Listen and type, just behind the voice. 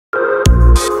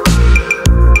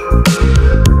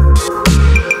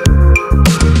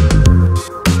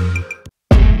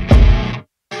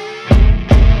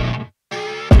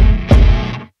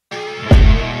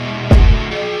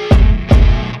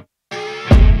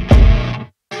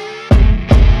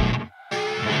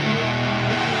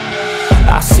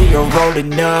see her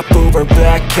rolling up, Uber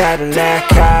black Cadillac,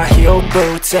 high heel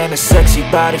boots and a sexy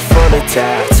body full of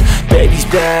tats. Baby's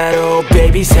bad, oh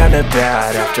baby's hella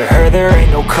bad. After her there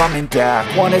ain't no coming back.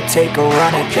 Wanna take a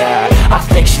run at that. I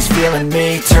think she's feeling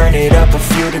me, turn it up a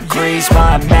few degrees.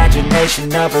 My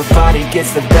imagination of her body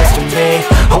gets the best of me.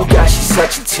 Oh gosh, she's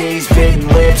such a tease, bitten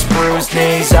lips, bruised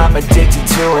knees. I'm addicted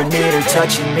to her, need her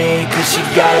touching me, cause she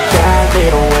got a bad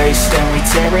little waist. And we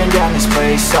tearing down this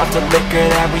place, off the liquor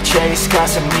that we chase.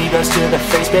 Casamigos to the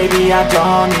face, baby I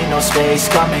don't need no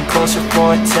space. Coming closer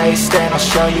for a taste, and I'll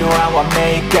show you how I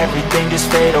make everything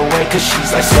just fade away. Cause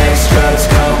she's like sex, drugs,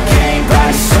 cocaine,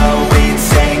 body so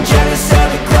insane. Jealous of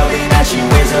the clothing that she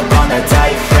wears up on that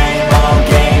tight frame. All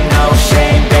game, no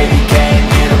shame, baby came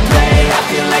here to play. I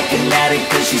feel like an addict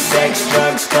cause she's sex,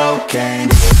 drugs, cocaine.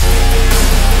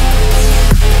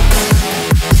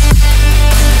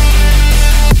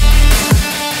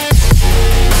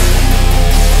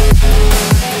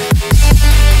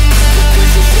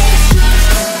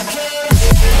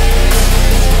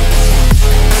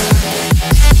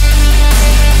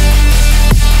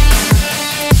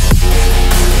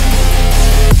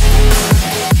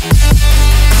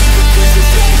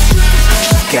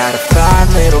 Got a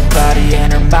fine little body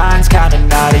and her mind's kinda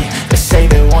naughty. They say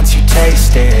that once you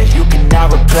taste it, you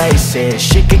cannot replace it.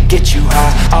 She could get you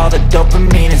high, all the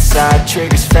dopamine inside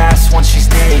triggers fast once she's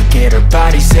naked. Her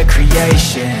body's a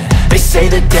creation. They say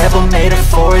the devil made her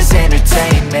for his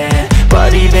entertainment,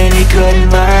 but even he couldn't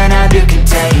learn how to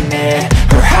contain it.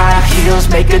 Her high heels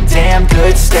make a damn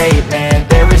good statement.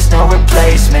 There is no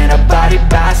replacement.